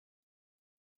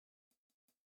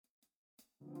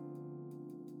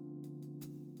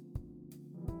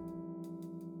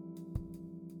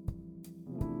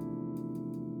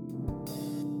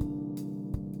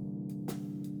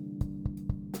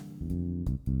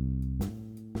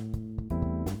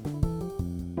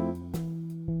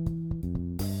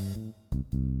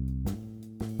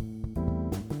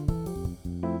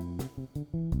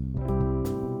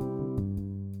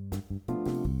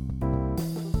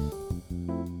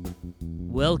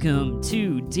Welcome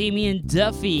to Damien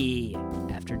Duffy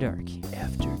After Dark.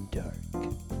 After Dark.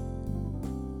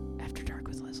 After Dark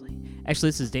with Leslie. Actually,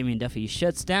 this is Damien Duffy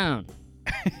Shuts Down.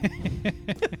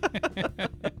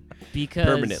 Because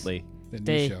Permanently. The new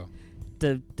They- show.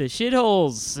 the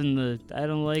shitholes and the I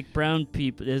don't like brown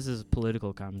people. This is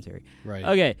political commentary. Right.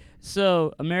 Okay,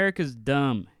 so America's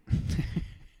dumb.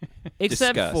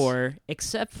 except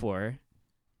Discuss. for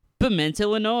Bement,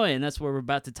 Illinois, and that's what we're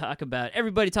about to talk about.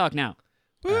 Everybody talk now.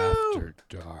 After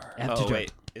Dark. After Oh, Dark.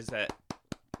 wait. Is that...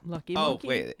 Lucky Oh, monkey.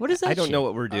 wait. What is that I don't shit? know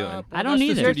what we're doing. I don't that's the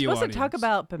either. You're studio supposed to talk audience.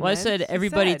 about Bement. Well, I said You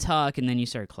everybody said. talk, and then you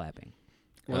start clapping.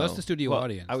 Well, that's Oh. the studio Well,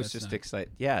 audience. I was That's just not-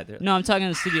 excited. Yeah. No, I'm talking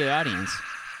to the studio audience.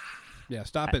 Yeah,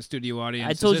 stop it, studio audience. I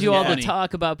This told you isn't all to funny.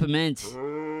 talk about Bement.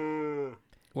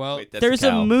 Well, Wait, that's There's a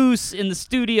a cow. moose in the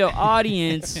studio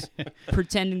audience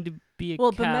pretending to be a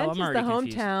Well, cow. Bement I'm is the already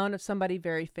confused. hometown of somebody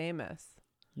very famous.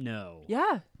 No.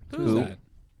 Yeah. who's Who? that?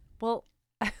 Well,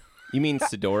 You mean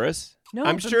Sidoris? no.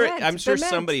 I'm sure. Bement, I'm sure Bement.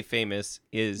 somebody famous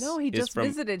is. No, he is just from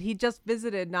visited. He just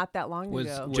visited not that long Was-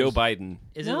 ago. was- Joe Biden.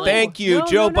 Is No. it like Thank you, No,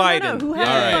 Joe no, no, no, Biden. no. Who All has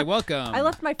All right, right. welcome. I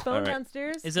left my phone All right.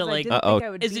 downstairs. Is it 'cause I like- didn't Uh-oh. think I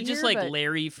would Is be it just here, like but-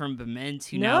 Larry from Bement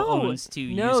who now owns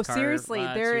two No, used car seriously,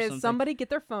 lots there or is something? somebody get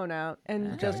their phone out and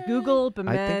Okay. just Google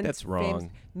Bement. I think that's famous-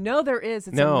 wrong. No, there is.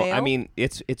 It's No, a mail. I mean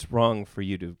it's wrong for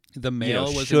you to The mail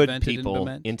was should invented people in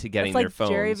Bement. into getting it's like their phones.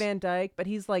 Jerry Van Dyke, but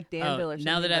he's like Danville or Oh, something.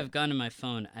 now that but- I've gone to my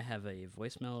phone, I have a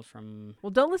voicemail from. Well,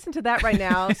 don't listen to that right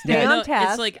now. Stay No, on task.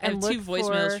 it's like I have and two look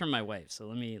voicemails for... from my wife. So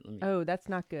let me. Oh, that's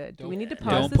not good. Do we need to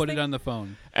pause Don't this put thing? it on the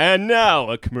phone. And now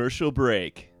a commercial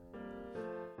break.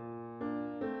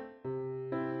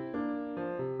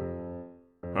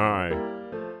 Hi.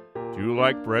 Do you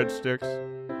like breadsticks?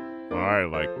 I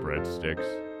like breadsticks.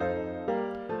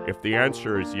 If the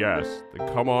answer is yes, then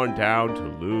come on down to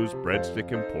Lou's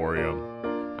Breadstick Emporium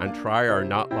and try our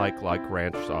not like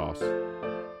ranch sauce.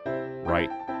 Right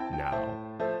now.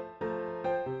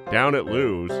 Down at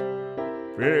Lou's,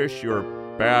 finish your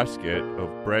basket of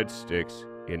breadsticks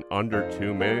in under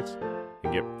 2 minutes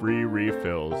and get free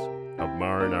refills of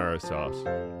marinara sauce.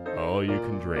 All you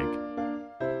can drink.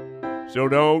 So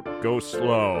don't go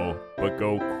slow, but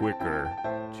go quicker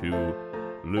to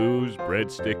Lou's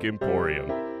Breadstick Emporium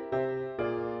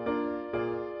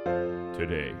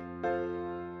today.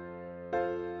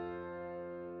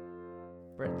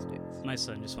 Breadsticks. My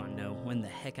son just wanted to know when the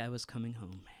heck I was coming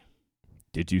home.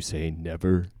 Did you say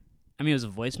never? I mean, it was a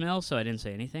voicemail, so I didn't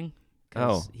say anything.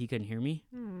 'Cause he couldn't hear me.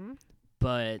 Hmm.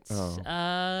 But Oh.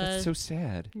 That's so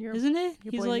sad. Your, isn't it?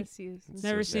 your He's boy like misused.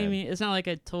 never so seen sad. me. It's not like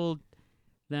I told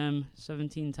them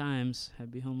 17 times I'd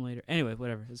be home later. Anyway,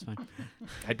 whatever. It's fine.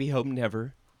 I'd be home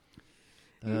never.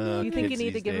 Do you think you kids need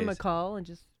to these give him a days. call and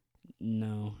just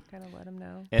No. kind of let him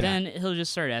know? And Then he'll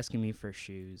just start asking me for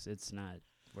shoes. It's not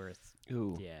worth.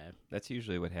 ooh, Yeah. that's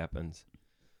usually what happens.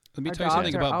 Let me Our tell you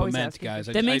something dogs are about always Bement, asking guys.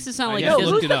 for- That makes it sound like I he just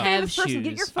doesn't looked it who's up. the have famous person? Get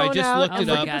your shoes. phone I just out looked and it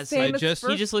look up. at the I famous just- He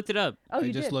first- just looked it up. Oh, you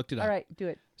I just did. looked it up. All right, do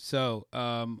it. So,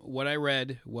 what I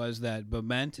read was that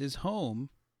Bement is home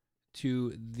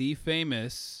to the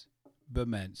famous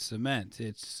Bement Cement.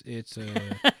 It's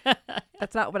a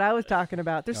That's not what I was talking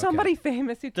about. There's Okay. somebody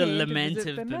famous who The came lament to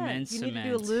visit of Bement You need to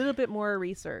do a Cement. little bit more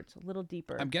research, a little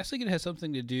deeper. I'm guessing it has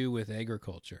something to do with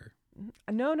agriculture.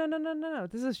 No.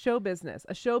 This is show business.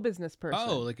 A show business person.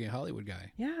 Oh, like a Hollywood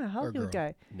guy. yeah, a girl. Hollywood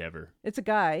guy. Never. It's a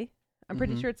guy. I'm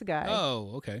pretty Mhm. sure it's a guy.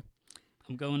 Oh, okay.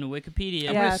 I'm going to Wikipedia.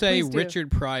 I'm Yeah, gonna say please do.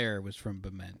 Richard Pryor was from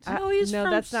Bement. I- No, he's no,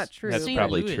 from that's not true. That's St.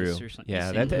 probably Louis true. or something.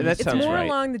 Yeah, St. that Louis. It's sounds more right.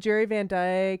 along the Jerry Van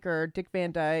Dyke or Dick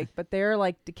Van Dyke, but they're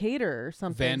like Decatur or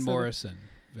something. Van so- Morrison.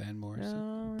 Van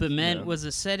Morrison. No, Bement No. was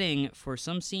a setting for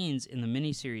some scenes in the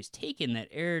miniseries Taken that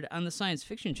aired on the Science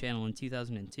Fiction Channel in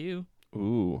 2002.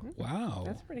 Ooh. Wow.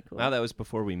 that's pretty cool. Wow, that was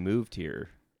before we moved here,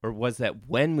 or was that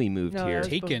when we moved No, here?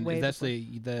 that was Taken. way That's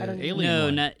before. the I don't even alien No,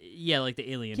 one. not like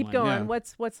the alien Keep one. going. Yeah.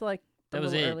 What's like a That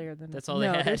was little it. earlier than That's all they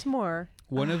no, had. there's more.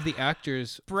 One of the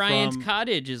actors Bryant from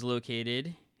Cottage is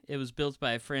located. It was built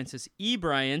by Francis E.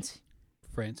 Bryant.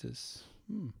 Francis.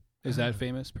 Is that a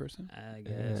famous person? I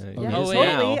guess. Uh, Oh, Yeah, yes. wait.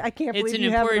 totally. Now. I can't It's believe an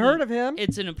you haven't important- heard of him.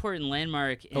 It's an important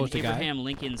landmark in Oh, it's a guy? Abraham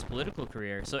Lincoln's political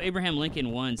career. So Abraham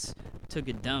Lincoln once took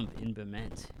a dump in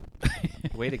Bement.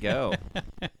 Way to go.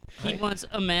 He once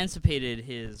emancipated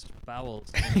his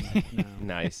bowels. No,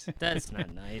 Nice. that's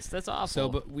not nice. That's awful. So,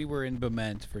 but we were in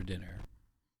Bement for dinner.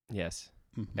 Yes.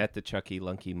 Mhm. At the Chucky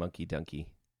Lunky Monkey Donkey,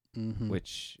 Mhm.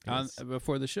 which On, is,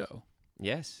 before the show.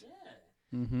 yes.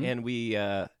 Mm-hmm. And we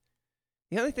the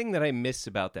only thing that I miss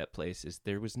about that place is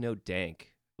there was no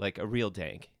dank, like a real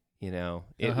dank, you know.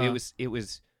 Uh-huh. It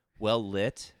was well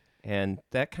lit, and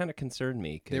that kind of concerned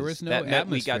me. 'Cause There was no that meant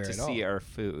we got atmosphere to at see all. our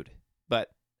food.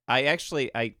 But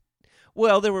I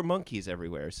Well, there were monkeys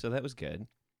everywhere, so that was good.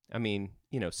 I mean,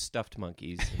 stuffed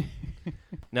monkeys.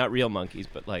 Not real monkeys,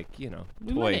 but We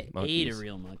toy might have monkeys. ate a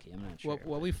real monkey. I'm not sure.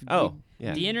 What we've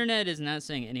Yeah. The internet is not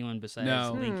saying anyone besides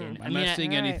No. Lincoln. I'm not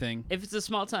seeing Right. anything. If it's a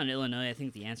small town in Illinois, I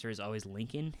think the answer is always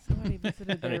Lincoln. Somebody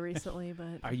visited there recently,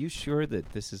 but Are you sure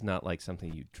that this is not like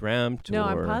something you dreamt? no,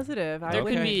 or... I'm positive. I There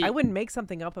could be- wouldn't make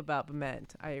something up about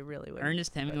Bement. I really wouldn't.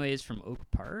 Ernest Hemingway is from Oak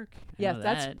Park. I Yes,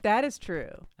 know that is true.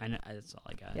 I know, that's all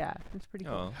I got. Yeah, it's pretty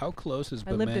cool. Oh. How close is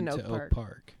I lived in Bement to Oak Oak Park.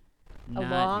 Park? Not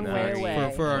long way very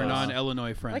away. For our close.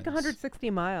 non-Illinois friends. Like 160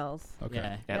 miles. Okay.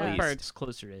 Yeah, At Oak least. Park's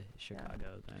closer to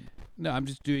Chicago than No, I'm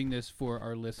just doing this for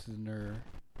our listener.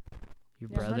 your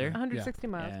Yeah, brother. 160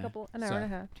 miles, Yeah. an hour and a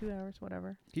half, 2 hours,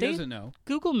 whatever. He They- doesn't know.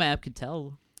 Google Map could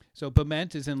tell. So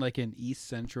Bement is in like in east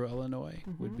central Illinois.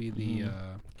 Would Mhm. be the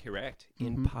Correct.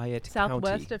 In Mhm. Piatt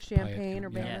Southwest County. of Champaign, County,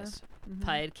 Urbana. Yes. Mhm.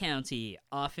 Piatt County,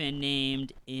 often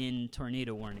named in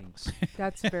tornado warnings.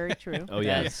 That's very true. Oh,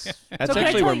 yeah. That's- That's So can I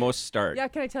actually tell where you- most start. Yeah,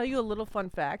 can I tell you a little fun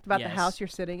fact about the Yes. house you're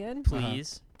sitting in?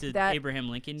 Please. Did That- Abraham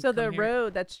Lincoln So the come here?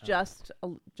 road that's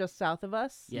Oh. just south of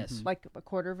us, Yes. like a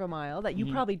quarter of a mile, that you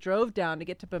Mhm. probably drove down to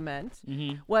get to Bement,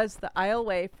 Mm-hmm. was the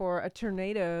aisleway for a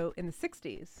tornado in the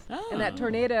 60s. And that Oh.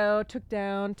 tornado took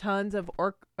down tons of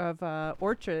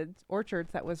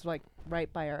orchards that was like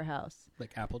right by our house.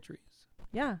 like apple trees.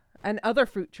 Yeah, and other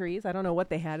fruit trees. I don't know what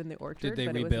they had in the orchard. Did they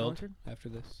but it was an rebuild orchard. after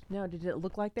this? No, did it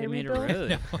look like they They made a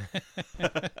rebuilt?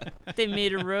 road. They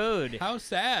made a road. How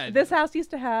sad. This house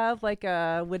used to have like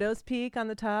a widow's peak on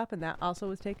the top, and that also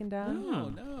was taken down. Oh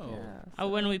no. Yeah, Oh,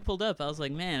 when we pulled up, I was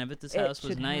like, man, I bet this It house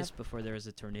was should nice have- before there was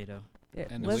a tornado. it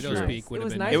And the was widow's nice. peak would It have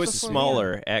was been nice nice It was before,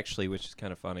 smaller, actually, which is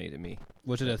kind of funny to me.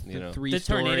 Was it a You know. three The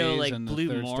tornado stories like and the blew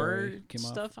third more story came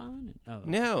off? stuff on? Oh.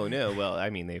 No. Well, I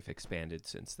mean, they've expanded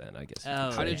since then, I guess. you could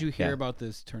Oh, How say. did you hear Yeah. about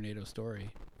this tornado story?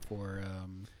 For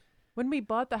When we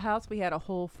bought the house, we had a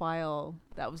whole file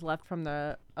that was left from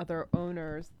the other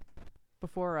owners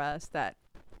before us that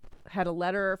had a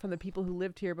letter from the people who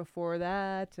lived here before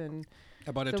that, and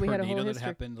about a so we had a tornado whole that history.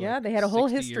 happened. Yeah, like, they had a whole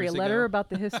 60 history, a years letter ago? about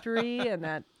the history, and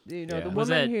that Yeah. the Was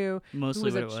woman that who Mostly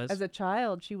was what a it was. as a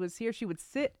child, she was here. She would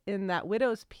sit in that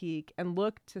widow's peak and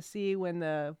look to see when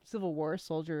the Civil War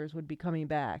soldiers would be coming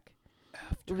back.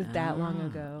 It was that long Ah.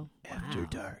 ago. After Wow.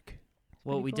 dark.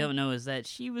 What pretty we cool. don't know is that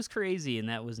she was crazy, and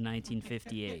that was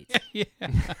 1958. Yeah.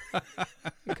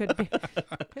 It could be.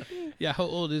 Could be. Yeah. How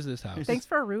old is this house? Thanks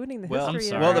for ruining the Well,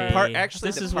 history. I'm of well, the sorry. part actually,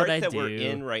 This the is part what I that we're do.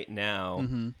 in right now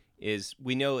Mm-hmm. is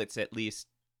we know it's at least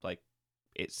like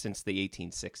it's since the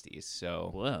 1860s.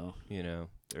 So Whoa.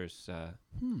 there's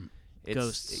it's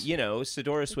Ghosts.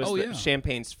 Sedoris was Oh, the yeah.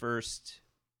 Champagne's first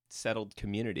settled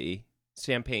community,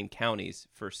 Champaign County's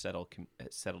first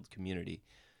settled community.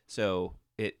 So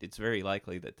it's very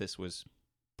likely that this was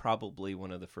probably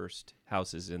one of the first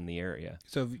houses in the area.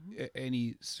 So,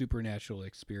 any supernatural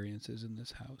experiences in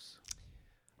this house?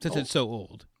 Since Oh. it's so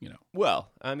old,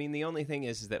 Well, I mean, the only thing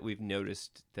is that we've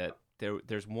noticed that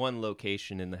there's one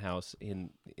location in the house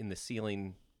in the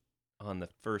ceiling on the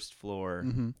first floor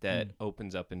Mhm. that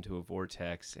opens up into a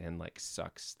vortex and like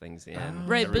sucks things in.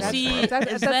 Right, every but once in a see, while.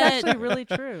 that's is actually that- really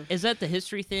true. Is that the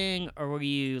history thing, or were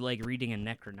you like reading a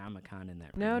Necronomicon in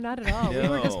that room? No, not at all. We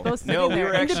were just both sitting No, we there.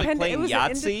 were actually Independent- playing it was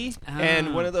an inde- Yahtzee, and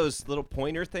Ah. one of those little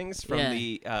pointer things from Yeah.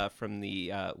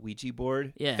 the Ouija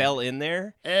board Yeah. fell in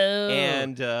there, Oh.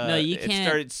 and No, you it can't-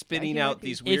 started spitting Yeah, he out might be-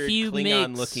 these If weird you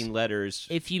Klingon-looking letters.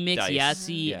 If you mix dice.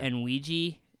 Yahtzee Yeah. and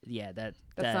Ouija, yeah, that's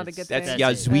not a good That's thing.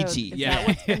 Yazwichi. Is Yeah. that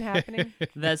what's been happening?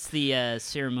 That's the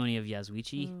ceremony of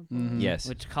Yazwichi, Oh, boy. Mhm. Yes.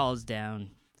 which calls down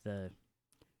the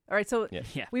All right, so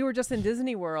Yeah. we were just in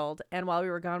Disney World, and while we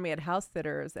were gone, we had house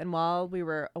sitters. And while we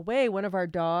were away, one of our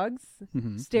dogs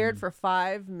Mhm. stared for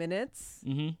 5 minutes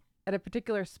hmm at a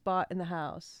particular spot in the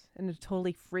house, and it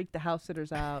totally freaked the house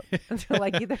sitters out. Until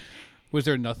like either Was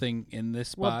there nothing in this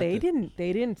spot? well, they that-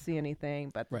 didn't see anything,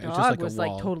 but the Right, it was dog just like a was like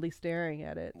wall. totally staring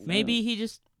at it. So- Maybe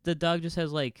the dog just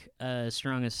has like a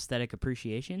strong aesthetic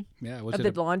appreciation Yeah. Was of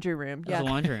it the laundry room. of Yeah. the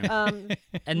laundry room,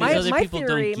 and My, these other my people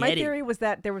theory, don't my get it. theory was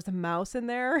that there was a mouse in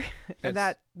there, That's- and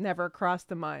that never crossed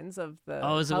the minds of the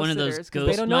Oh, is it house one of those sitters, 'cause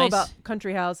ghost They don't know mice? about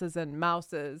country houses and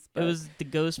mouses. It But was the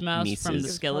ghost mouse from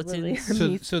Mises. the It was probably-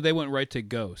 skeletons. so they went right to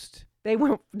Ghost. they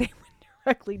went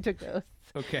directly to ghosts.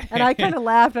 Okay. And I kind of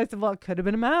laughed. I said, "Well, it could have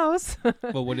been a mouse."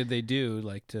 Well, what did they do,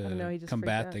 like don't know, he to just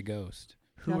combat freaked the out. ghost?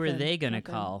 Who are Nothing, they gonna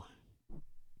nothing. call?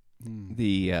 Hmm.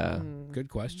 The Mm. Good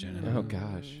question. I Oh, don't know.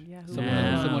 gosh. Yeah, who Someone,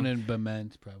 No. someone in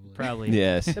Bement, probably. Probably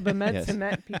yes. The Bement Yes.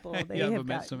 cement people. They Yeah, have Bement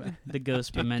got Cement. the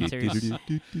ghost pimenters.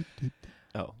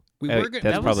 Oh, We Uh, were gonna, that's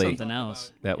that was probably- something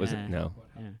else. that was Yeah. no.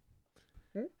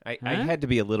 Yeah. I Huh? had to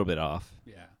be a little bit off,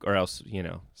 Yeah. or else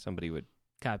somebody would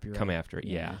copyright. come after it.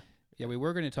 Yeah. Yeah, we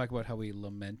were going to talk about how we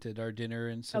lamented our dinner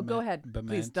in Oh, cement. go ahead. Bement.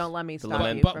 Please don't let me The stop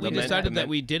lament- you. But from we Lament- decided that lament-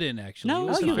 we didn't actually. No, It it Oh,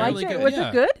 was was you a liked fairly it? good- Was yeah.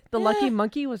 it good? The Yeah. Lucky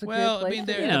Monkey was a Well, good I place. mean,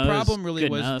 to the, eat. You know, the it was problem really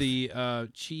good was enough. the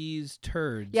cheese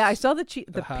turds. Yeah, I saw the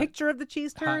The hot- picture of the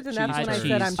cheese hot turds, and that's cheese when I turds.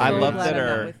 said, "I'm so I love glad that I'm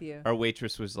not our- with you." Our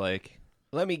waitress was like,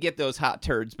 "Let me get those hot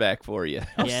turds back for you."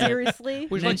 Oh, Yeah. seriously?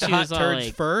 Would you Then like the she hot was all turds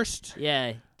like- first?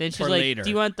 Yeah. Then she's Or like, later.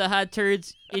 "Do you want the hot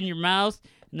turds in your mouth?"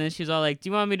 And then she's all like, "Do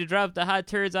you want me to drop the hot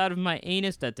turds out of my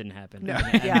anus?" That didn't happen. No.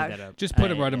 I made Yeah. that up. Just put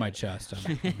them I- right in my chest.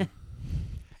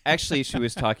 Actually, she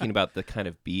was talking about the kind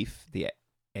of beef, the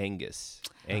Angus.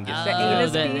 Angus. The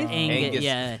anus the beef? Angus.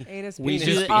 Yeah. Anus We beef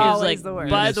She is was always like, the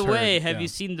worst. by Anus the way, turd, have yeah. you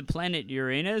seen the planet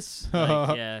Uranus?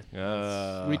 Like,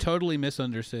 yeah. We totally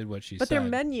misunderstood what she But said. their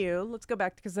menu, let's go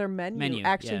back because their menu,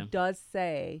 actually yeah. does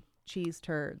say cheese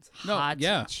turds. No, Hot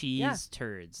yeah. cheese Yeah.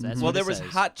 turds. That's Mhm. Well, what there it was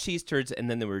says. hot cheese turds, and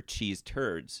then there were cheese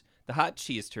turds. The hot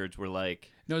cheese turds were like,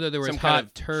 No, there was some kind hot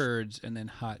of- turds and then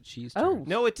hot cheese turds. Oh.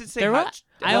 no, it did say There hot.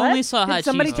 were- I What? only saw Did hot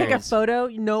somebody cheese take a turds. photo?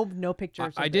 No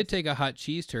pictures. I of did this. take a hot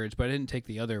cheese turds, but I didn't take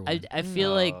the other one. I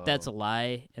feel like Oh. that's a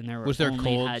lie, and there were Was there only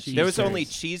cold hot cheese cheese There was turds. only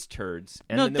cheese turds,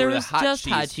 and No, then there there were was the hot just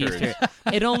cheese hot cheese turds. turds.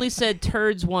 It only said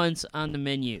turds once on the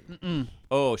menu.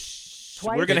 Oh,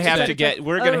 Twice. we're gonna It have said- to get.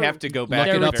 We're gonna Oh. have to go back.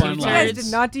 Look and it up verify. You online. guys turds.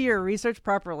 did not do your research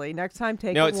properly. Next time,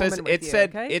 take No, a it says woman with it you, said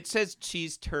okay? it says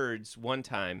cheese turds one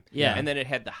time. Yeah. and then it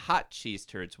had the hot cheese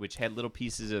turds, which had little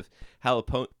pieces of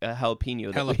jalapeno. That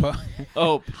we, Jalapo-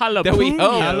 oh, Jalapeno. that we it was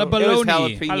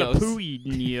Jalabaloney.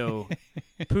 jalapenos. Jalapeno.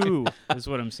 Poo is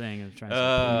what I'm saying. I'm trying to say.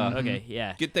 Uh, Poo. Okay,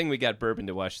 yeah. Good thing we got bourbon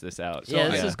to wash this out. Yeah,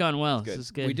 So, this has gone well. Good. This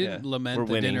is good. we didn't lament We're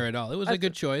the winning. dinner at all. It was a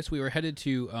good choice. We were headed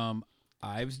to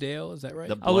Ivesdale. Is that right?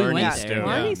 The Oh, we Blarney went Stone. there.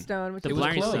 Blarney Yeah. Stone, which The is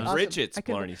Blarney awesome. Stone. Bridget's I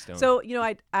couldn't- Blarney Stone. So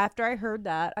after I heard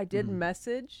that, I did Mhm.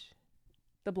 message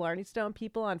the Blarney Stone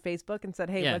people on Facebook and said,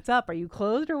 "Hey, Yeah. what's up? Are you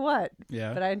closed or what?"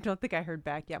 yeah. But I don't think I heard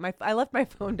back yet. I left my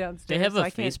phone downstairs. They have so a I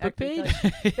can't Facebook actually page?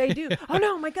 tell you. They do. Oh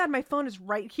no, my God, my phone is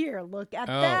right here. Look at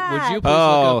Oh, that. would you please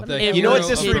Oh, look up the It you know hero what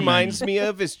this of hidden. reminds me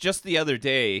of is just the other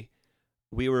day,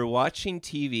 we were watching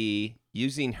TV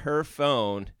using her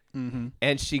phone, Mm-hmm.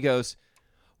 and she goes,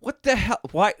 "What the hell?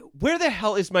 Why? Where the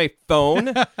hell is my phone?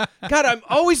 God, I'm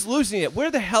always losing it.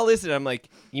 Where the hell is it?" I'm like,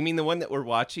 "You mean the one that we're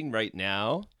watching right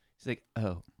now?" She's like,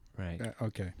 "Oh, right.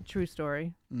 Okay. True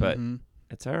story. But- Mhm.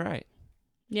 It's all right."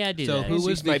 Yeah, I do So that. who She's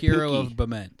was the my hero Pookie. of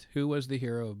Bement? Who was the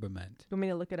hero of Bement? You want me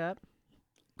to look it up?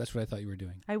 That's what I thought you were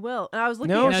doing. I will. And I was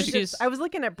looking. No, at No, Bridget's- she's I was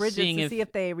looking at Bridget's seeing to if- see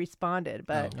if they responded,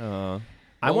 but I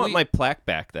Well, want we- my plaque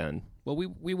back then. Well,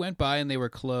 we went by and they were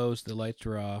closed. The lights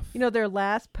were off. you know, their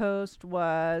last post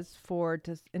was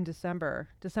in December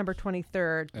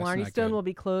 23rd. That's Blarney not Stone good. will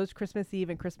be closed Christmas Eve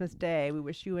and Christmas Day. We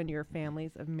wish you and your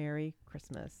families a Merry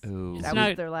Christmas. Ooh. It's That not-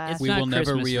 was their last. it's We not will never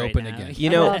Christmas reopen right now. again. You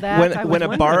know, Well, that I was when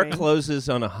a bar wondering. closes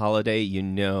on a holiday, you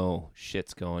know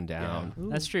shit's going down.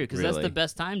 Ooh. That's true, because that's Really? the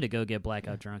best time to go get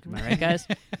blackout drunk. Am I right, guys?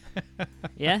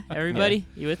 Yeah, everybody,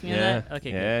 you with me on Yeah, that?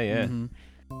 Okay, yeah, yeah. Mhm.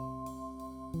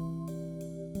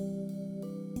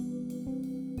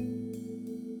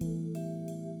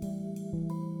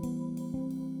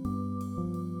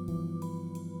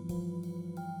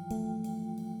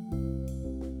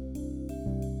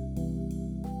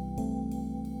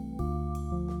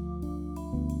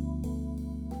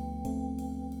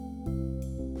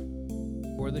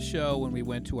 For the show, when we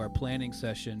went to our planning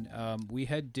session, we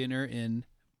had dinner in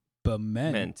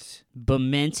Bement. Meant.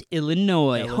 Bement,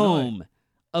 Illinois, Illinois. home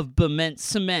of Bement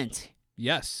Cement.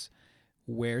 Yes,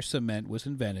 where cement was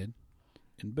invented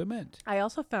in Bement. I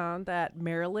also found that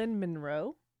Marilyn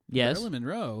Monroe Yes. Marilyn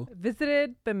Monroe.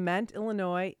 visited Bement,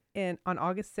 Illinois on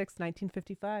August 6,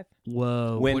 1955.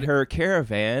 Whoa. When her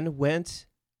caravan went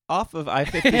off of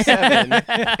I-57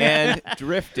 and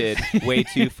drifted way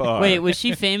too far. Wait, was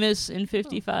she famous in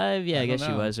 55? Yeah, I I guess don't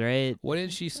she know. was, right? What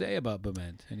did she say about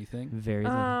Bement? Anything? Very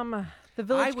little. The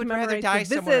village would rather commemorates die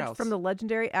the somewhere visit else. from the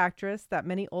legendary actress that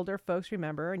many older folks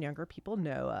remember and younger people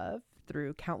know of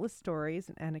through countless stories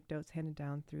and anecdotes handed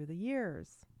down through the years.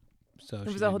 So There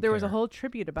she was didn't there was a care. whole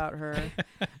tribute about her.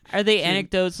 Are they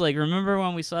anecdotes like, remember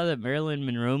when we saw that Marilyn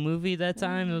Monroe movie that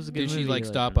time? It was a good Did movie. she like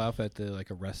stop off at the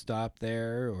a rest stop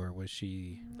there, or was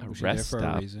she A was she there rest for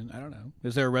stop? a reason? I don't know.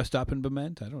 Is there a rest stop in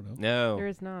Bement? I don't know. No. There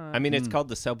is not. I mean, it's Mm. called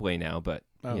the subway now, but,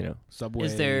 Oh, you know. Subway.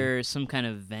 Is there some kind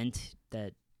of vent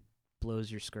that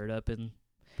blows your skirt up in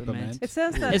Bement? It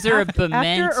says that Is there a after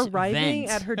Bement arriving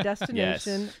vent? at her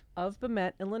destination Yes. of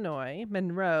Bement, Illinois,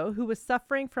 Monroe, who was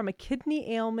suffering from a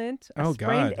kidney ailment, a Oh,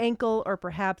 sprained God. ankle, or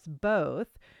perhaps both,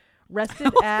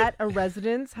 rested at a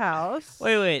resident's house,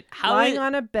 Wait. How lying is,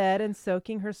 on a bed and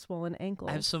soaking her swollen ankle.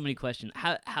 I have so many questions.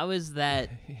 How is that?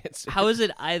 It's, How is it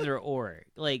either or?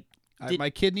 Like, My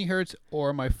kidney hurts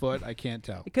or my foot. I can't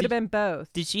tell. It could have been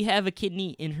both. Did she have a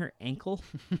kidney in her ankle?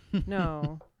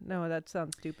 No, that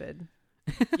sounds stupid.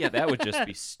 Yeah, that would just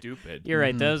be stupid. You're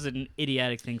right. That was an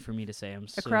idiotic thing for me to say. I'm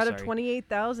so A crowd sorry. of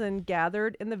 28,000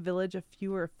 gathered in the village of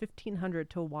fewer 1,500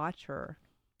 to watch her.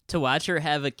 To watch her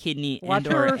have a kidney Watch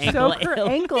and or her ankle soak her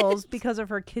ailment. ankles because of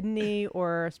her kidney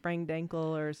or a sprained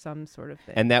ankle or some sort of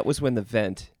thing. And that was when the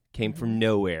vent came from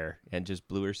nowhere and just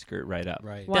blew her skirt right up.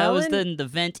 Right. That While was in- then the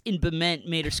vent in Bement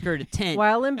made her skirt a tent.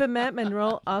 While in Bement,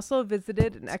 Monroe also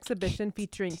visited an exhibition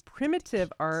featuring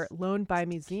primitive art loaned by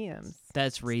museums.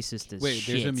 That's racist as Wait,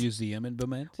 shit. there's a museum in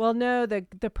Bement? Well, no,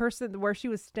 the person where she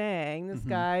was staying, this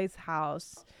guy's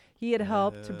house, he had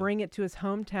helped to bring it to his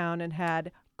hometown and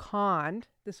had conned,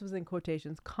 this was in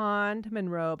quotations, conned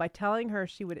Monroe by telling her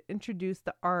she would introduce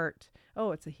the art.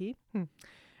 Oh, it's a he?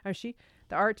 Or she?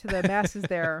 The art to the masses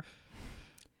there.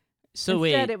 So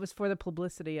Instead, wait, it was for the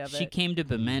publicity of she it. came to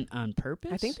Bement on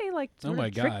purpose? I think they Oh my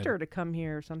tricked God. her to come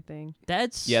here or something.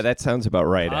 That's Yeah, that sounds about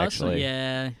right, awesome. actually.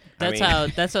 Yeah, I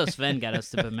mean- that's how Sven got us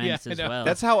to Bement Yeah, I as know. well.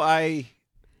 That's how I He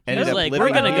ended was up like, living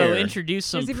we're gonna go here. introduce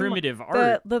some There's even more- primitive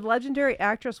art. The legendary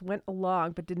actress went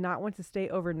along but did not want to stay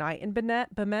overnight in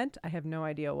Bement. I have no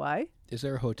idea why. Is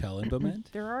there a hotel in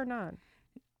Bement? There are none.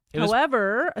 It was-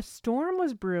 However, a storm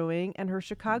was brewing and her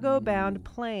Chicago-bound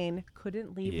plane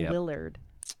couldn't leave Yep. Willard.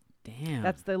 Damn.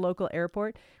 That's the local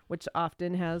airport, which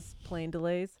often has plane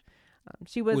delays.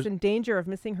 She was in danger of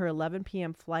missing her 11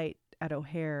 p.m. flight at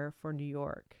O'Hare for New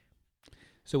York.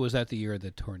 So was that the year of the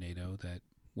tornado that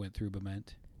went through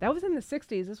Bement? That was in the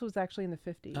 60s. This was actually in the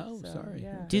 50s. Oh, so, sorry.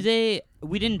 Yeah. Do they?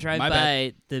 We didn't drive My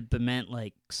by the Bement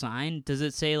like sign. Does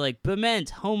it say like Bement,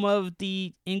 home of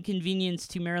the inconvenience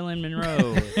to Marilyn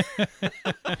Monroe?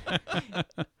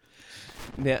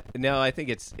 No, I think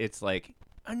it's like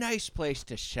a nice place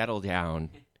to settle down,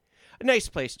 a nice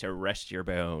place to rest your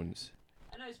bones.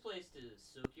 A nice place to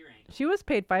soak your ankle. She was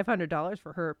paid $500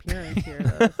 for her appearance here,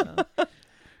 though. So.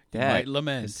 You That might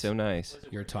lament is so nice.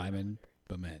 your time in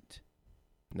Bement.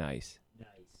 Nice.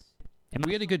 Nice.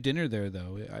 We had a good dinner there,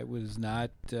 though. I was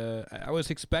not. I was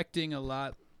expecting a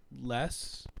lot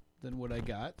less than what I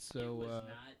got. So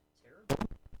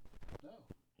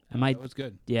I might. that was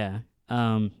good. Yeah.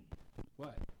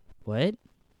 What? What?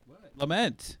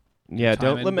 Lament. Yeah, Time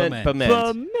don't in lament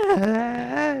Bement.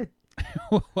 Bement.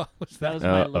 What was That that? was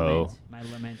my Uh-oh. lament. My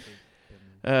lament.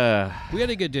 We had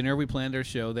a good dinner. We planned our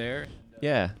show there.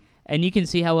 Yeah. And you can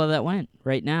see how well that went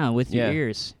right now with your Yeah.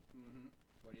 ears.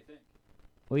 What do you think?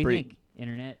 What do you Pretty- think,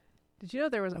 Internet? Did you know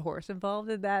there was a horse involved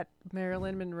in that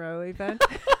Marilyn Monroe event?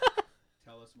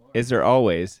 Tell us more. Is there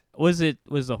always? Was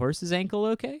the horse's ankle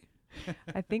okay?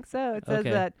 I think so. It says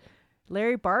Okay. that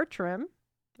Larry Bartram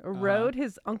rode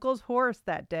his uncle's horse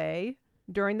that day.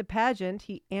 During the pageant,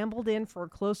 he ambled in for a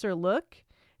closer look.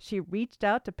 She reached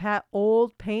out to pat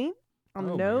old paint on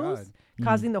the Oh, my nose, God.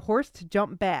 causing the horse to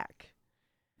jump back.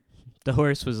 The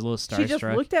horse was a little starstruck. She just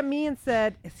looked at me and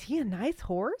said, "Is he a nice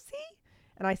horsey?"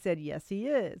 And I said, "Yes, he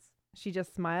is." She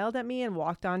just smiled at me and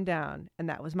walked on down. And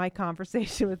that was my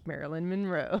conversation with Marilyn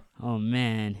Monroe. Oh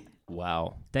man,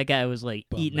 Wow. that guy was like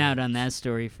eating out Bummer. on that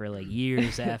story for like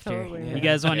years after. Totally. You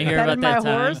guys want to hear Petted about that my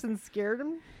time? horse and scared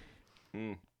him.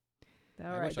 Mm. All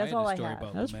I right, wish that's I had all a I story have.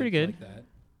 about That was Lament pretty good. like that.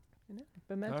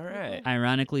 But All right.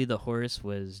 Ironically, the horse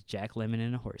was Jack Lemmon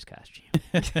in a horse costume.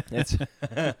 That's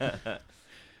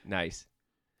nice.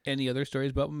 Any other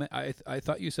stories about Bement? I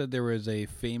thought you said there was a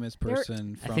famous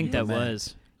person I from think that Bement.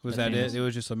 Was Was the that famous- it? It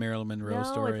was just a Marilyn Monroe No,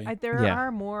 story. there Yeah.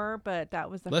 are more, but that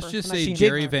was the Let's first just one I say came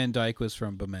Jerry across. Van Dyke was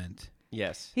from Bement.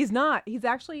 Yes. He's not. He's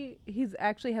actually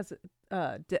has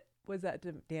was that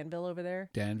Danville over there?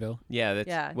 Danville. Yeah. That's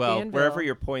Yeah, well, Danville. wherever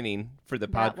you're pointing for the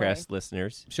That way. podcast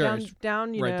listeners. Sure.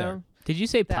 Down, you right know, there. Did you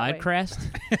say That way.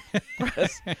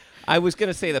 Podcrast? I was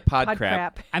gonna say the pod pod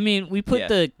crap. crap. I mean, we put Yeah.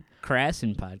 the crass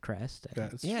in Podcrast.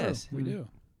 That's Yes. true. We do.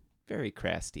 Very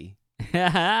crasty. Do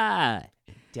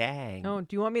Dang. Oh,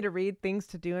 do you want me to read things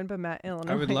to do in Bement,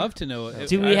 Illinois? I would love to know.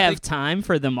 we I have think- time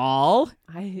for them all?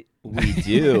 I We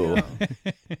do.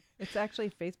 It's actually a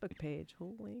Facebook page.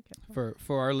 Holy cow.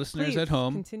 for our listeners Please at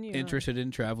home continue on. interested in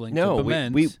traveling No, to we,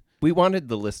 Bement. we wanted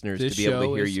the listeners This to be able show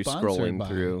to hear is you sponsored scrolling by-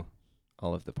 through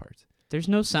all of the parts. There's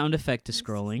no sound effect to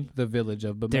scrolling. the village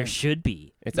of Bement. There should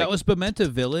be. It's that like, was Bement a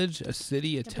village, a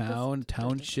city, a town,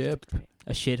 township.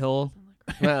 A shithole.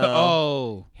 well,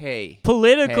 Oh, hey,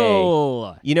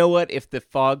 Political. you know what? If the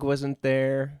fog wasn't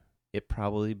there, it'd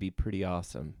probably be pretty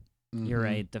awesome. You're Mhm.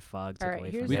 right. The fog took All right,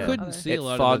 away here's from We it. Yeah. couldn't other- see It a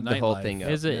lot fogged of the whole nightlife. thing It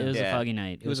up. was a, it was Yeah. a foggy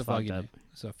night. It was a foggy fogged up. night.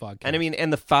 It's a fog. And I mean,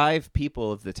 and the 5 people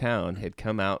of the town had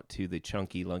come out to the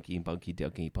chunky, lunky, bunky,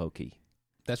 dunky, pokey.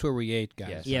 That's where we ate, guys.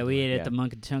 Yes. Yeah, we ate Yeah. at the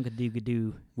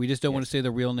Munkatunka-Doo-Doo. We just don't want to say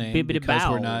the real name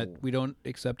Bibbidi-bow. because we don't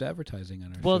accept advertising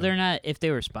on our Well, show. they're not. If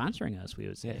they were sponsoring us, we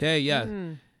would say. Hey, yeah.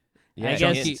 Yeah, I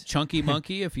guess- Chunky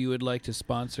Monkey, if you would like to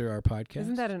sponsor our podcast.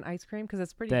 Isn't that an ice cream? Because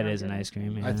it's pretty. That darn is an good. ice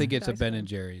cream. Yeah. I think it's a Ice Ben cream. and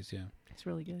Jerry's, yeah. It's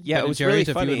really good. Yeah, Ben it and was Jerry's, really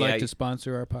if funny. you would like I- to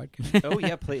sponsor our podcast. Oh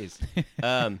yeah, please.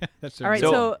 That's All right,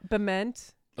 So- so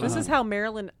Bement. This Uh-huh. is how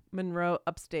Marilyn Monroe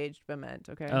upstaged Bement.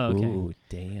 Okay. Oh, okay. Ooh,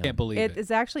 damn. Can't believe It it.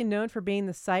 is actually known for being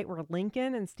the site where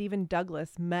Lincoln and Stephen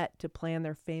Douglas met to plan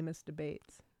their famous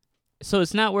debates. So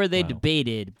it's not where they Wow.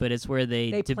 debated, but it's where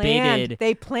they, They debated.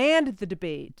 planned the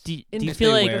debate. Do in you If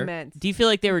feel they like? were. Bement. Do you feel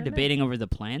like they were Bement. debating over the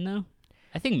plan though?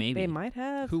 I think maybe. They might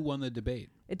have. Who won the debate?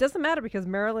 It doesn't matter because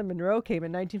Marilyn Monroe came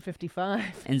in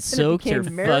 1955. And it soaked her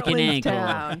became fucking Maryland's ankle.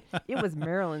 town. It was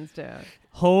Maryland's town.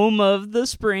 Home of the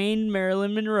sprained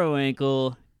Marilyn Monroe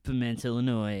ankle, Bement,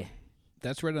 Illinois.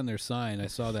 That's right on their sign. I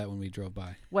saw that when we drove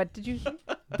by. What did you say?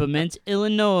 Bement,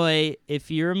 Illinois.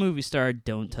 If you're a movie star,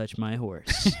 don't touch my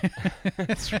horse.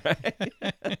 That's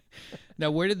right. Now,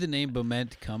 where did the name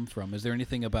Bement come from? Is there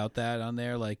anything about that on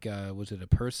there? Like, was it a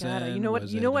person? God, you know what?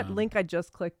 Was You it, know what link I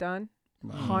just clicked on? Hmm.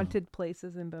 Haunted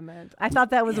places in Bement. I thought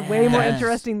that was way more Yes.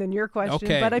 interesting than your question.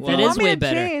 Okay, but if well- you That want is me way to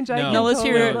better. change, I No. can No, let's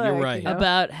totally hear it. look, You're right. you know?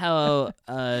 About how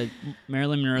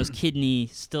Marilyn Monroe's kidney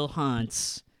still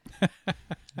haunts.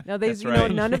 No, they, That's you know,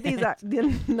 right.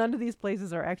 none of these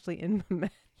places are actually in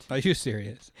Bement. Are you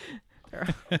serious?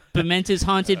 Bement is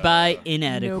haunted by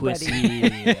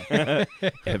inadequacy.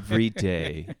 Every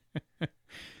day.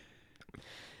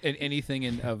 And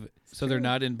anything so they're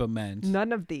not in Bement.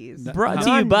 None of these. No- Brought to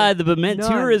None. you by the Bement None.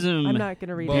 Tourism. I'm not going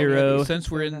to read Well, it. Bureau. Since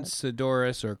we're in Not.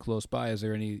 Sedoris or close by, is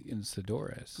there any in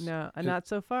Sedoris? No, not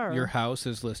so far. Your house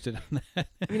is listed on that.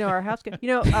 You know, our house. You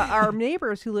know, our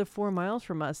neighbors who live 4 miles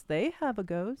from us, they have a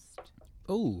ghost.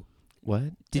 Oh, What?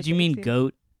 Did that you they mean see.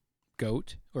 goat?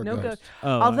 goat or No ghost? ghost.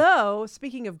 Oh, Although,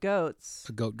 speaking of goats,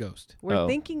 A goat ghost. we're Oh.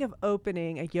 thinking of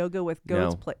opening a yoga with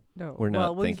goats. No. No, We're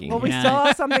not well, thinking. We Yeah.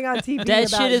 saw something on TV that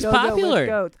about shit is yoga popular. with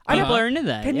goats. I People know. are into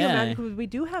that. Can you yeah. imagine? 'Cause we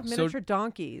do have So- miniature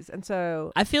donkeys, and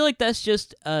so I feel like that's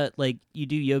just like you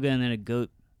do yoga and then a goat.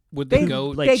 Would they the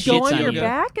goat like, they shits go on on your you.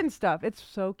 back and stuff. It's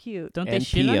so cute. Don't they And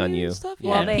shit pee on on you you. and stuff? Yeah.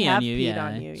 Well, Yeah, they pee have on you. peed Yeah.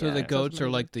 on you. So yeah, the it's goats are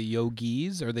amazing. like the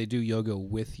yogis, or they do yoga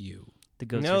with you? The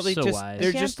goats No, are they so just wise.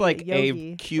 they're Can't just be like a a yogi.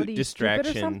 What cute are you, stupid or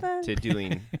distraction something? to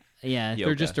doing yeah. yoga.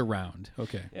 They're just around.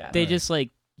 Okay. Yeah. They Alright. just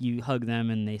like you hug them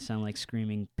and they sound like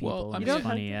screaming people. Well, I and mean, it's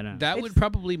funny. I don't. That would It's-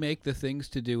 probably make the things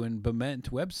to do in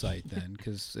Bement website then,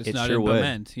 because it's It not sure in would.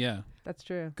 Bement. Yeah. That's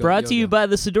true. Goat Brought to you yoga. by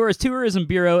the Sedoris Tourism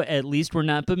Bureau. At least we're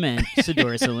not Bement,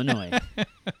 Sedoris, Illinois.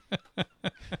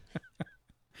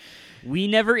 We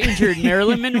never injured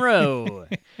Marilyn Monroe,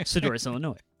 Sedoris,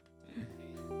 Illinois.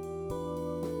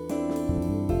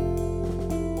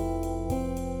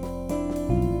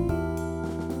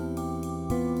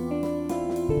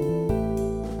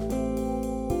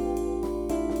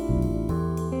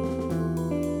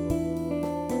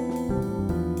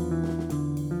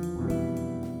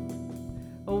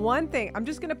 Well, one thing, I'm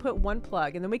just going to put one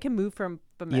plug, and then we can move from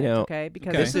Bement, You know, okay? Because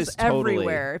Okay. this This is is totally-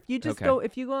 everywhere. If you just Okay. go,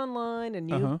 if you go online and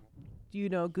you, Uh-huh. you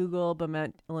know, Google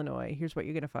Bement, Illinois, here's what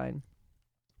you're going to find.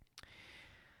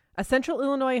 A central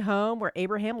Illinois home where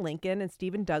Abraham Lincoln and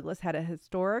Stephen Douglas had a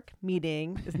historic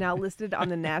meeting is now listed on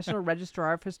the National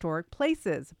Registrar of Historic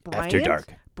Places.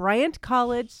 Bryant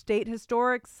College State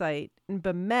Historic Site in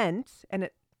Bement, and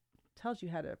it tells you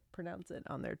how to pronounce it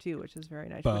on there too, which is very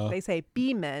nice. Buh. They say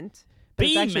Bement, but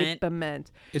it's actually Bement.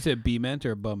 Bement. Is it Bement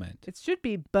or Bement? It should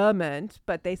be Bement,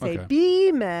 but they say Okay.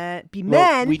 Bement. Bement.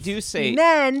 Well, we do say-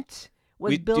 Bement was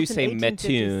we built do in say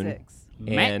Metune. 1856.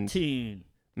 And- Mattoon.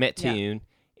 Metune,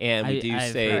 and we do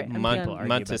I've say heard people argue about that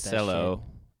Monticello.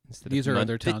 instead of These are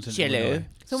other towns in Monticello. Illinois.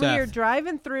 So when you're Seth,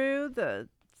 driving through the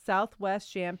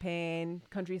Southwest Champaign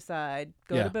countryside,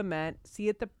 go Yeah. to Bement,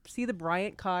 see the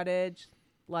Bryant Cottage.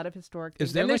 A lot of historic. Is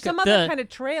Things. there And there's like some a- other the- kind of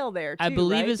trail there too. I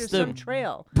believe right? it's there's the some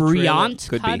trail. Brilliant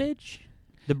Could be. Cottage?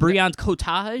 The Brilliant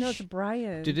Cottage? No, it's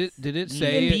Bryant. did it In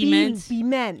say Bement?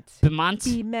 Bement. Bemont?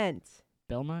 Bement.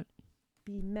 Belmont?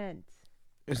 Bement.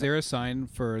 is there a sign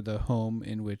for the home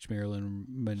in which Marilyn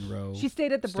Monroe She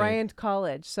stayed at the Stayed. Bryant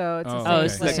College, so it's Oh, the Oh, same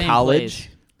it's the place. same college?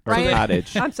 place. Or Bryant-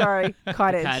 cottage? I'm sorry,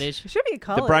 cottage. Cottage. It should be a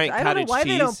college. Bryant I don't know Cottage why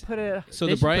they don't cheese. put a So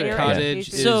They the should put Bryant it- Cottage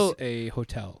Yeah. is So- a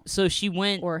hotel. So she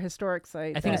went, or a historic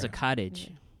site. I think it's a there. cottage.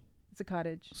 It's a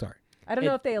cottage. Sorry. I don't It-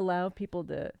 know if they allow people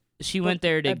to. She went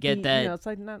there to get that, You know, it's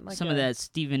like not like some of a- that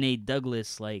Stephen A.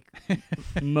 Douglas, like,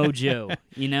 mojo,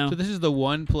 you know? So this is the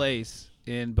one place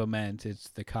in Bement. It's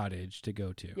the cottage to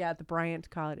go to. Yeah, the Bryant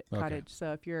Cottage. Okay.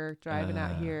 So if you're driving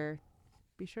out Ah. here,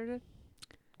 be sure to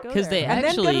Go 'Cause there. they and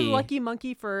then go to actually- the Lucky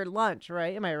Monkey for lunch,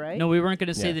 right? Am I right? No, we weren't going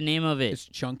to say Yeah. the name of it. It's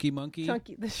Chunky Monkey.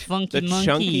 Chunky. Funky The Monkey.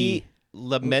 chunky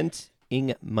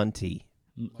lamenting Monty.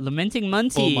 Lamenting Monty.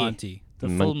 Full Monty. The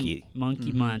Monkey. full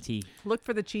Monkey Mhm. Monty. Look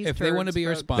for the cheese. If they want to turds, be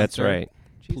our folks. sponsor, That's right.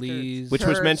 Cheese please. Which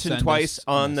was Turds. mentioned Send twice us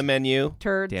on the menu.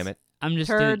 Turds. Damn it. I'm just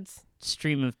doing Turds.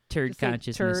 stream of turd Just say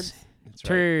consciousness. turds. That's right.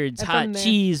 Turds, And hot from there-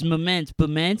 cheese,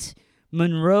 Bement,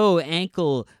 Monroe,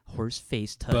 ankle, horse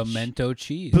face touch. Pimento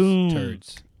cheese Boom.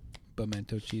 turds.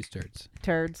 Pimento cheese turds.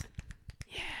 Turds.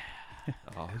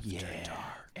 Oh, yeah.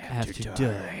 After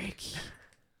dark.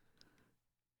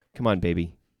 Come on,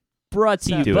 baby. Brought to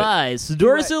Do you it. by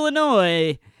Sedoris, it.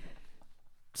 Illinois.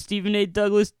 Stephen A.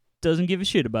 Douglas doesn't give a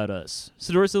shit about us.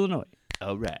 Sedoris, Illinois.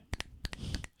 All right.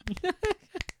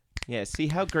 Yeah, see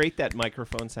how great that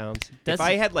microphone sounds? That's- if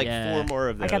I had like yeah. 4 more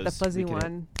of those. I got the fuzzy we could-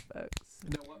 one, folks.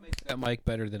 No, what makes that mic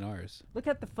better than ours? Look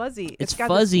at the fuzzy. It's got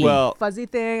fuzzy. This Well- fuzzy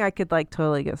thing. I could like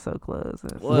totally get so close.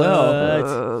 It's What?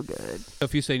 so good. So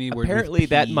if you say any word, Apparently, with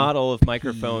that P, model of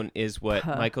microphone is what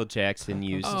Huh. Michael Jackson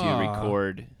used to Aw.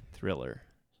 record Thriller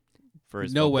for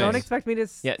his No vocals. way. Don't expect me to.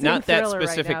 Yeah, sing not that Thriller right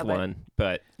specific now, but one,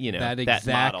 but you know that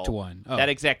exact model. one. Oh. That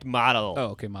exact model. Oh,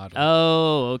 okay, model.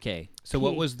 Oh, okay. so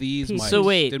what P. was these P. mics? So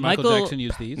wait, did Michael Michael- Jackson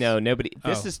use these? No, nobody.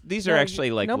 Oh. These No, are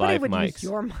actually like nobody live would mics. use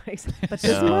your mics, but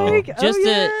this No. mic. Just oh, to-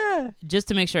 yeah. Just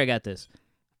to make sure I got this.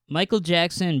 Michael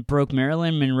Jackson broke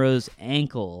Marilyn Monroe's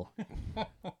ankle,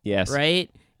 Yes. right?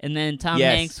 And then Tom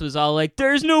Yes. Hanks was all like,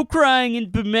 "There's no crying in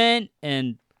Bement,"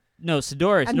 and no,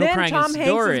 Sedoris, And no then crying Tom in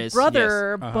Hanks' Sedoris.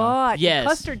 brother Yes. bought Yes. a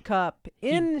custard cup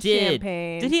in did.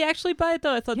 Champagne. Did he actually buy it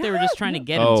though? I thought they were Yeah, just trying to no.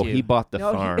 get Oh, him to. he bought the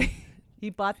No, farm. He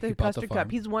bought the He bought the custard farm.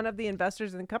 cup. He's one of the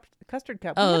investors in the custard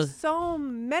cup. Oh. We have so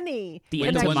many. the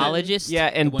Wait, the one that- entomologist. Yeah,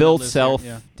 and one Bill that lives there, Self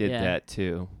yeah. did Yeah. that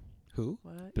too. Who?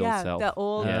 What? Bill yeah, Self. the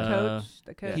old Yeah. coach.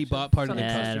 The coach. He bought part of the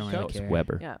Something. Yeah, I custard don't cup. really care.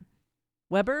 Weber. Yeah.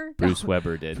 Weber? Bruce No.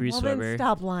 Weber did. Bruce Well, then Weber.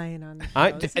 stop lying on the show.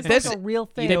 I- This is that's- like a real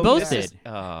thing. They both this did.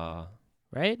 is-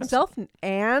 Right? Self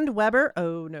and Weber?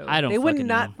 Oh, no. I don't They would fucking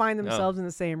not know. find No. themselves in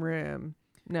the same room.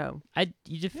 No.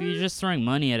 If you're just throwing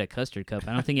money at a custard cup,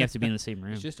 I don't think you have to be in the same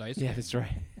room. It's just ice. Yeah, cream. that's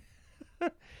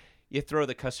right. You throw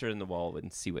the custard in the wall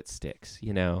and see what sticks.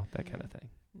 You know, that kind of thing.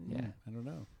 Yeah. I don't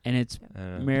know. And it's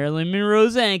Uh, Marilyn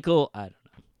Monroe's ankle. I don't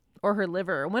know. Or her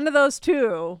liver. One of those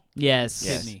two. Yes.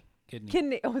 Yes. Kidney.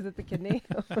 Kidney. Oh, was it the kidney?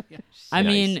 I Nice.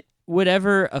 mean,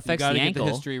 whatever You affects gotta the get ankle.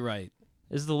 the history right.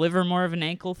 Is the liver more of an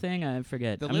ankle thing? I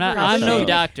forget. The I'm not. liver I'm is no so-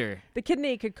 doctor. The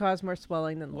kidney could cause more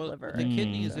swelling than the Well, liver. the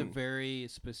kidney is a Mm. very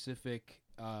specific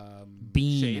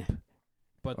Bean. shape,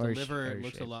 but the Or sh- liver or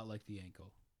looks a shape. lot like the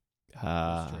ankle.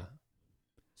 That's true.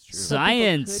 It's true. So- Some people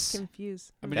Science. could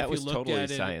confuse. I mean, That if you was looked totally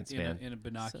at it science, in man. in a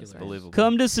binocular. sorry. Believable.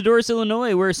 Come to Sedoris,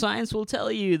 Illinois, where science will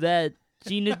tell you that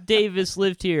Gina Davis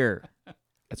lived here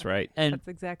That's right. and That's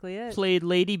exactly it. played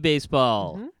lady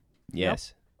baseball. Mhm.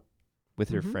 Yes. With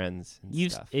her Mhm. friends and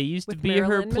Used, stuff. it used to With be her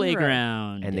Marilyn Monroe.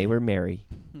 playground. And they were merry.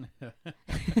 What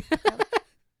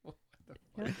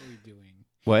are we doing?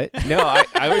 What? No,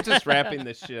 I was just wrapping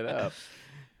this shit up.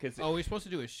 'Cause Oh, we're supposed to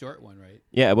do a short one, right?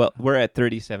 yeah, well, we're at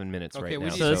 37 minutes Okay, right we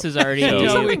now. need So this is already So- Do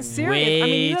So- something way serious. I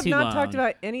mean, you have too not long. talked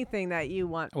about anything that you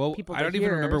want Well, people I to don't hear.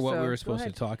 even remember what so we were go supposed to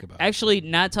ahead. talk about. Actually,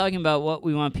 not talking about what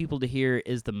we want people to hear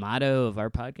is the motto of our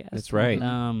podcast. That's right.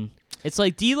 It's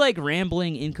like, do you like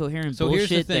rambling, incoherent So here's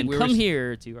the bullshit? thing, Then we come were-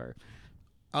 here to our.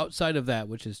 outside of that,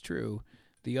 which is true,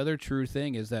 the other true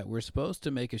thing is that we're supposed to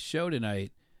make a show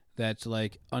tonight that's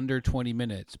like under 20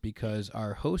 minutes because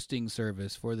our hosting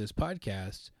service for this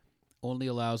podcast only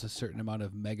allows a certain amount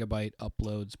of megabyte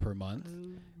uploads per month,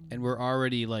 and we're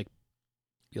already like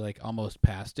almost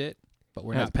past it, but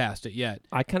we're Yeah. not past it yet.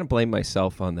 I kind of blame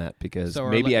myself on that because So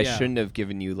our maybe li- I yeah. shouldn't have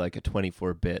given you like a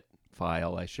 24-bit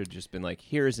file. I should have just been like,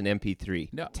 here's an MP3.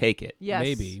 No. Take it.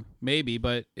 Yes. Maybe,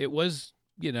 but it was,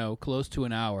 close to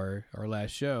an hour, our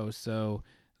last show. So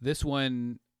this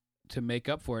one, to make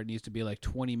up for it, needs to be like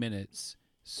 20 minutes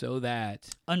so that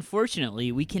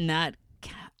Unfortunately, we cannot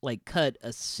cut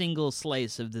a single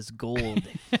slice of this gold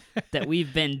that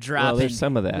we've been Well, dropping. there's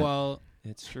some of that. well,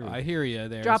 it's true. I hear you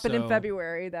there. Drop it in So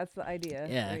February. That's the idea.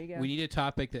 Yeah. There you go. We need a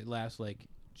topic that lasts like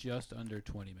just under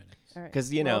 20 minutes. All right.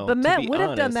 Because, Well, to Bement be would have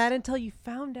done honest- that until you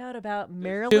found out about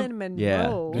Marilyn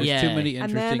Monroe. There's Yeah. too many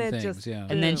And then interesting it things. just- Yeah.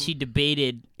 and then Boom. she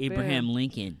debated Abraham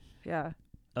Lincoln Yeah.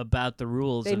 about the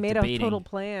rules They of made debating. a total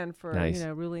plan for Nice.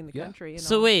 ruling the Yeah. country. And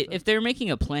So all, wait, if they're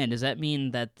making a plan, does that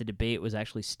mean that the debate was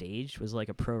actually staged? Was like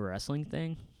a pro wrestling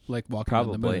thing? Like walking on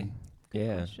the Probably. moon.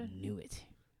 Yeah. Knew it.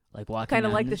 Like walking. kind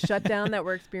of on like the shutdown that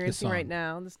we're experiencing song. right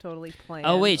now. This totally planned.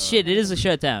 Oh wait, shit! It is a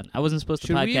shutdown. I wasn't supposed to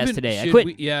Should we podcast even, today. I should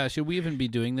quit. should we even be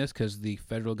doing this because the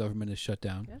federal government is shut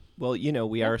down? Well,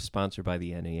 we are sponsored by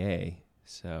the NAA.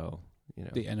 So, you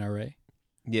know, The NRA.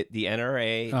 the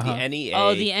NRA, Uh-huh. the NEA,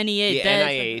 Oh, the NEA. the that-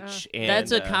 NIH, and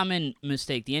That's a common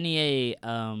mistake. The NEA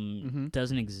Mhm.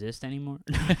 doesn't exist anymore.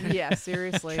 Yeah,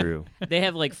 seriously. True. They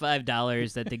have like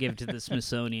 $5 that they give to the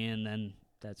Smithsonian, and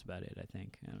that's about it, I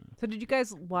think. I don't know. So did you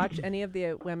guys watch any of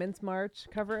the Women's March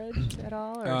coverage at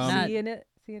all, or Not- see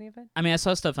any of it? I mean, I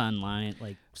saw stuff online,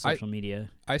 like social media.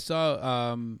 I saw.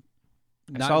 I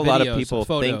not saw a lot of videos, people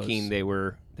photos. thinking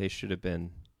they should have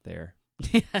been there.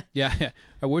 Yeah,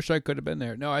 I wish I could have been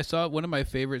there. No, I saw one of my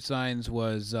favorite signs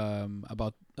was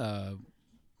about.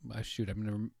 Shoot, I'm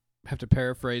gonna have to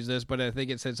paraphrase this, but I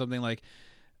think it said something like,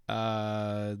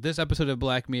 "This episode of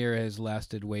Black Mirror has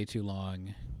lasted way too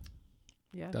long."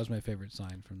 Yeah. That was my favorite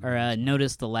sign from. Or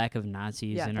notice the lack of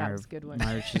Nazis Yeah, in that our was a good one.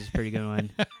 march is a pretty good one.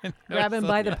 Grab him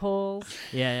by the polls.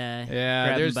 Yeah, yeah. Yeah,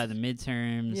 Grab 'em there's by the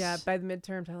midterms. Yeah, by the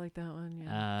midterms. I like that one. Yeah.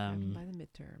 Grab 'em by the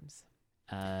midterms.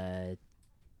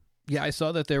 Yeah, I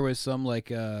saw that there was some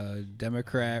like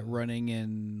Democrat running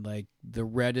in like the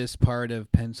reddest part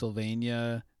of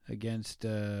Pennsylvania against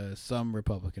some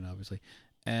Republican, obviously,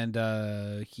 and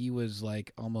he was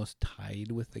like almost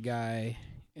tied with the guy,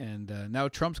 and now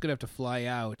Trump's gonna have to fly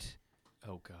out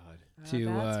Oh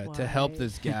God. to help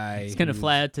this guy. He's gonna who's-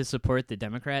 fly out to support the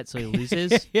Democrat, so he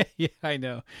loses. yeah, I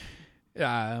know.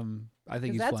 I think 'Cause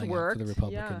he's that's flying out worked, for the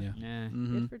Republican. yeah. Yeah. Yeah.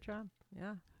 Mhm. Good for Trump. Yeah.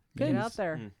 Yeah, Get he's- out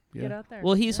there. Mm. Yeah. Get out there.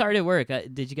 Well, he's Yeah. hard at work.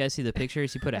 Did you guys see the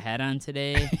pictures? He put a hat on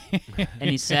today, and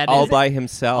he sat All in- by His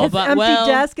himself. but- empty well-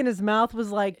 desk and his mouth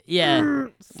was like Yeah,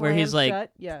 where he's slammed like-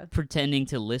 shut. Yeah. pretending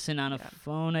to listen on a Yeah.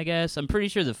 phone. I guess I'm pretty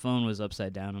sure the phone was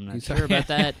upside down. I'm not He's- sure about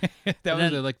that. that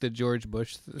was then- like the George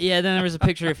Bush. Yeah, then there was a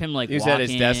picture of him like He was walking at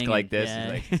his desk like and- this,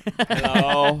 Yeah. he's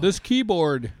Hello. This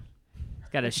keyboard.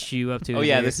 got a shoe up to. Oh his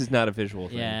yeah, ear. this is not a visual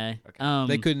thing. Yeah. Okay.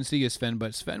 They couldn't see Sven,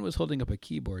 but Sven was holding up a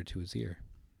keyboard to his ear.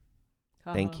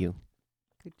 Thank you.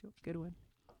 Good one.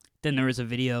 Then there was a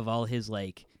video of all his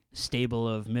like stable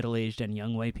of middle-aged and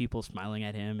young white people smiling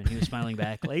at him, and he was smiling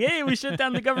back like, "Hey, we shut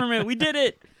down the government. We did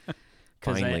it."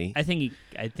 'Cause Finally. I think he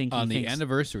On the thinks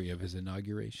anniversary of his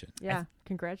inauguration. Yeah.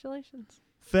 Congratulations.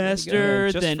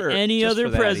 faster Just than for- any just other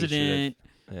for that, he president.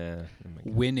 Yeah. Oh my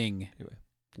God. Winning. Anyway.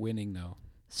 Winning, though.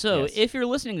 So Yes. if you're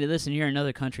listening to this and you're in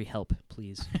another country, help,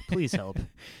 please, please help.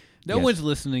 No Yes. one's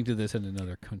listening to this in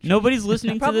another country. Nobody's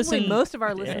listening to Probably this. In, most of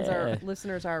our Yeah.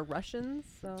 listeners are Russians.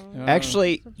 So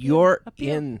Actually, So you're up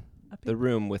here. in Up the here.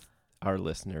 room with our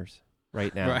listeners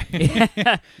right now.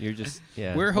 Right. You're just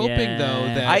yeah. We're hoping, though,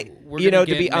 Yeah. that we're you gonna know,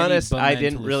 to get be many honest, I Bement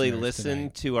didn't really listeners listen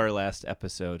tonight. to our last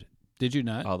episode Did you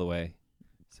not? all the way.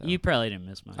 So. You probably didn't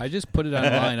miss much. I just put it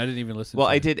online. I didn't even listen Well,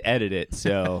 to I it. did edit it,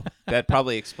 so that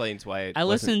probably explains why it I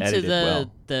wasn't listened to edited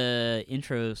well. the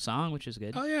intro song, which is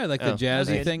good. Oh, yeah, like Oh, the jazzy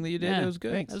okay. thing that you did. Yeah, It was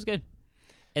good. thanks. That was good.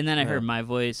 And then I Yeah. heard my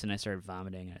voice, and I started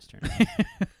vomiting, and I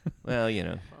started. Well, you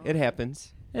know, it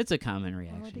happens. It's a common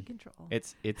Quality reaction. control.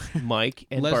 It's Mike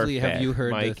and Leslie, Bartbag. have you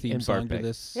heard Mike the theme and song to Bartbag.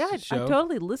 this Yeah, I show?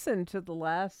 totally listened to the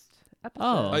last episode.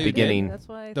 Oh, you Beginning. That's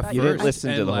why I The thought You first didn't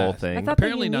listen to and the whole last. thing. I thought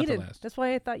Apparently that you not the needed. last. That's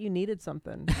why I thought you needed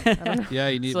something. I don't know. Yeah,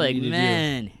 you need. It's like, we needed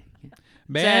man, you. add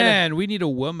Man, we need a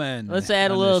woman. let's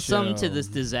add a on little this something to show. this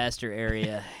disaster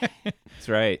area. That's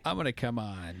right. I'm gonna come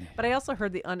on. But I also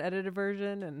heard the unedited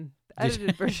version, and the Did you-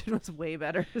 edited version was way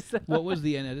better. So. What was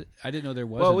the edit? I didn't know there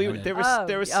was. Well, an edit. there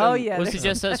was Oh, some. yeah. Was there's it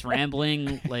just us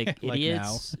rambling like Like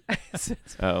idiots?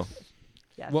 Oh,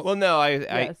 Yes. What- well, no.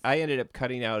 Yes. I ended up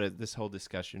cutting out this whole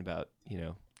discussion about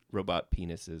robot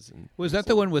penises and. Was that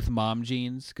the one with mom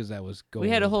jeans? Because that was gold. We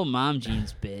had a whole mom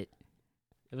jeans bit.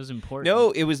 It was important.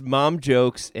 No, it was mom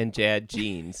jokes and dad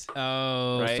jeans.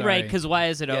 Oh, Right? sorry. right? Because why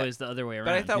is it Yeah. always the other way around?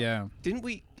 But I thought, yeah. didn't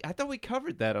we? I thought we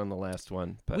covered that on the last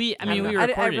one. But I don't mean, we know. I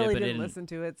recorded really it, but didn't didn't. listen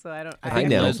to it, so I don't. I I think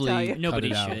know. Leslie Tell you. cut Nobody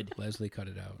it out. should. Leslie cut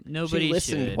it out. Nobody she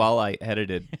listened should. while I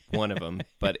edited one of them,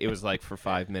 but it was like for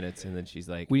 5 minutes, and then she's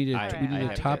like, We need a, I- we I need a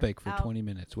have to- topic for Ow. 20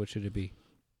 minutes. What should it be?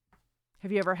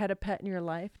 Have you ever had a pet in your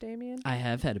life, Damien? I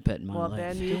have had a pet in my Well, life.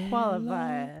 then you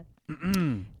qualify.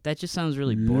 That just sounds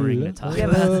really boring to talk Have you,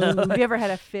 about. ever, though. have you ever had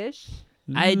a fish?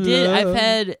 I did. I've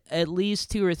had at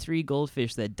least 2 or 3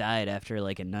 goldfish that died after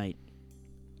like a night.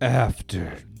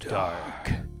 After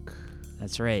dark.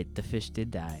 That's right. The fish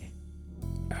did die.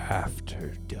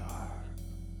 After dark.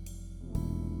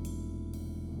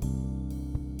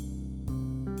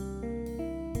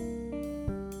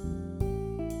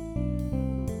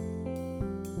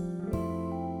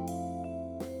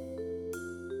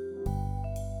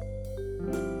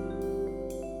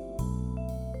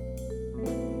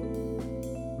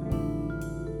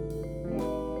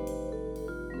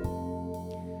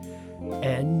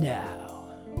 And now,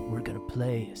 we're gonna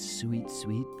play a sweet,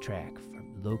 sweet track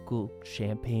from local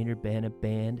Champaign-Urbana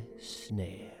band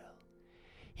Snail.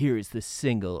 Here is the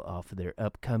single off of their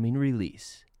upcoming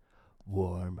release,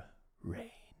 Warm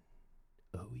Rain.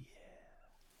 Oh, yeah.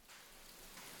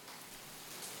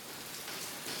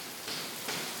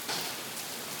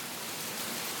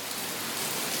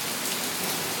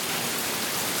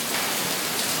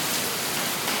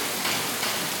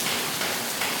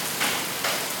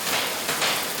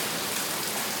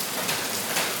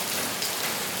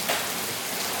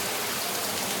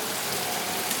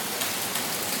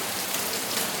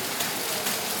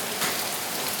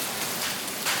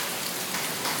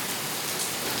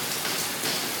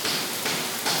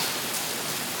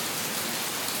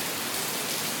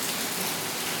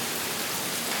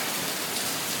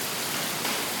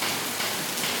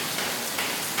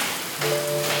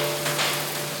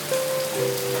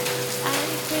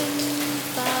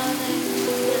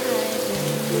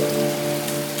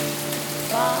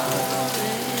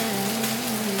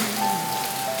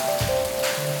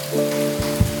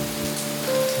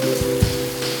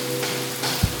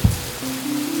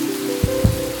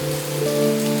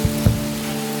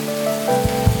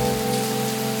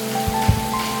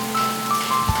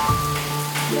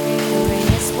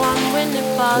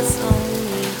 falls on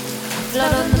me. I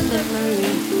float on the memory.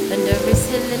 Thunder is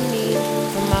healing me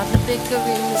from all the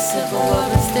bickering. The civil war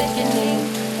is thickening.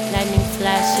 Lightning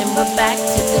flashing, we're back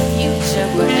to the future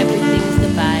where everything's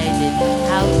divided.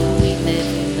 How do we live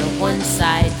in a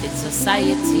one-sided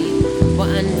society?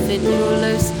 We're unfit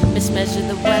rulers, mismeasure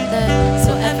the weather,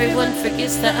 so everyone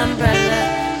forgets the umbrella.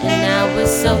 And now we're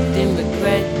soaked in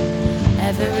regret.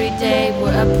 Every day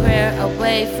we're a prayer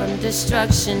away from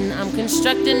destruction. I'm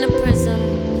constructing a prison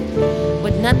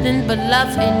with nothing but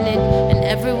love in it, and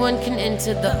everyone can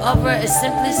enter. The aura is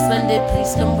simply splendid.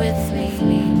 Please come with me.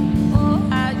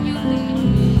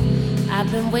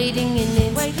 I've been waiting in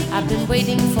it. I've been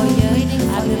waiting for you.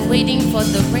 I've been waiting for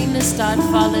the rain to start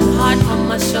falling hard on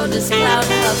my shoulders. Cloud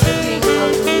hovering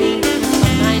over me.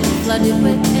 My mind flooded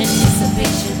with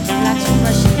anticipation. Flashing,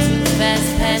 rushing too fast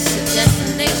past your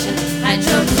destination. I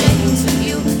drove to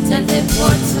you,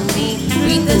 teleport to me.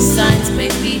 Read the signs,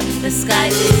 baby. The sky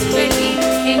is pretty.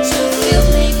 Can't you feel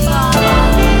me fall?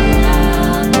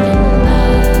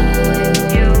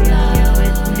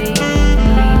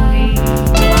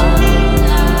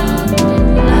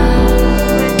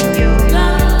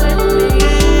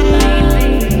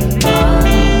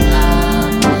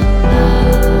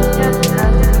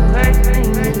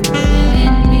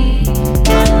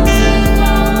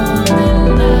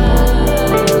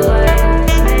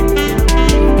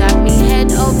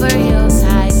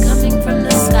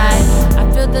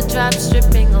 Drops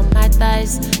dripping on my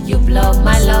thighs. You blow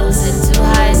my lows into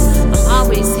highs. I'm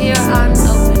always here, arms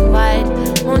open wide.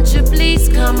 Won't you please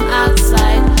come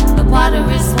outside? The water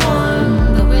is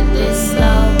warm, the wind is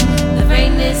slow. The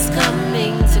rain is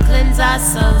coming to cleanse our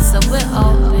souls, so we're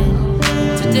open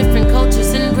to different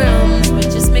cultures and realms. We're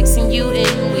just mixing you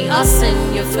in. We all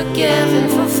sin, you're forgiven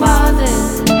for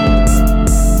falling.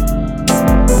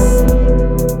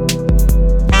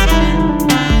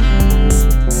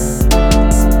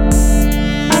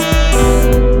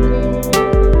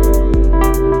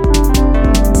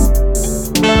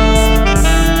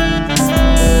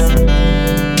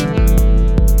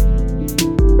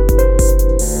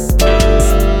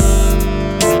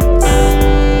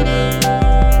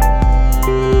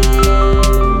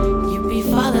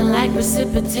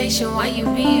 Why you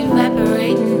be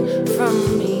evaporating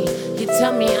from me? You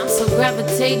tell me I'm so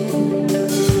gravitating,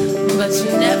 but you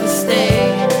never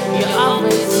stay. You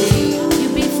always leave. You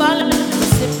be falling with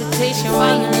precipitation.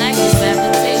 Why you like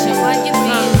evaporation? Why you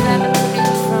be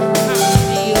evaporating from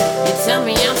me? You tell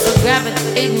me I'm so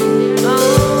gravitating,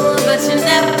 oh, but you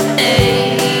never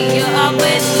stay. You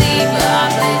always leave. You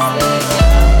always leave.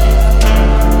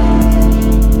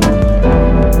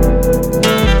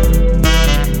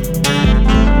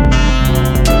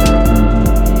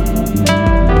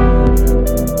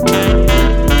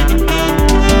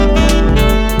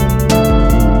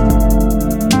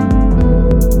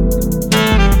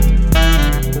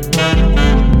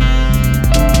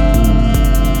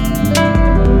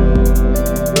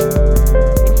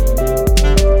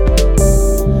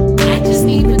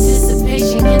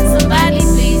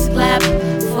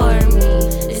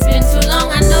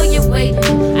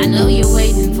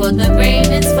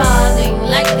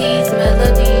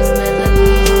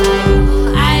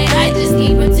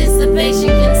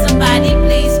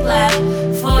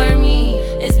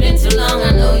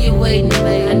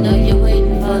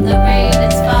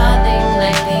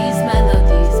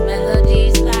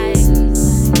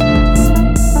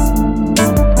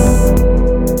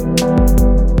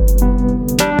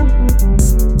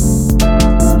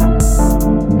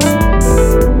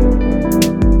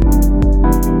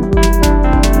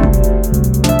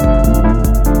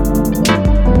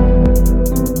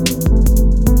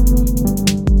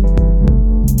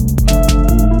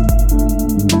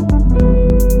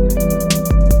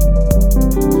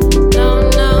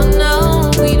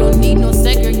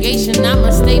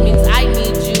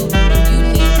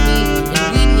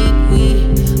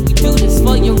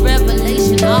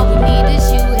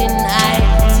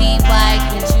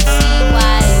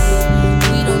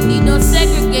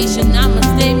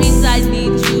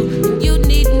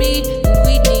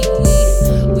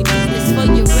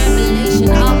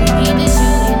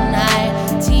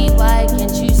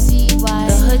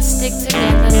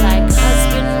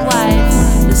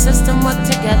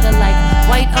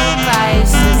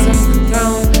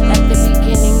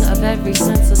 every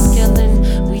sense of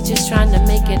skillin'. We just trying to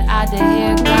make it out of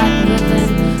here, God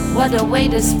willing. What a way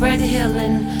to spread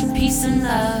healing, peace and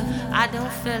love. I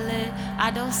don't feel it, I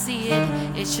don't see it.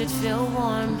 It should feel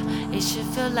warm, it should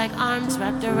feel like arms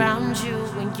wrapped around you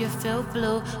when you feel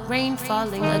blue. Rain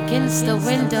falling against the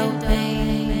window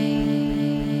pane.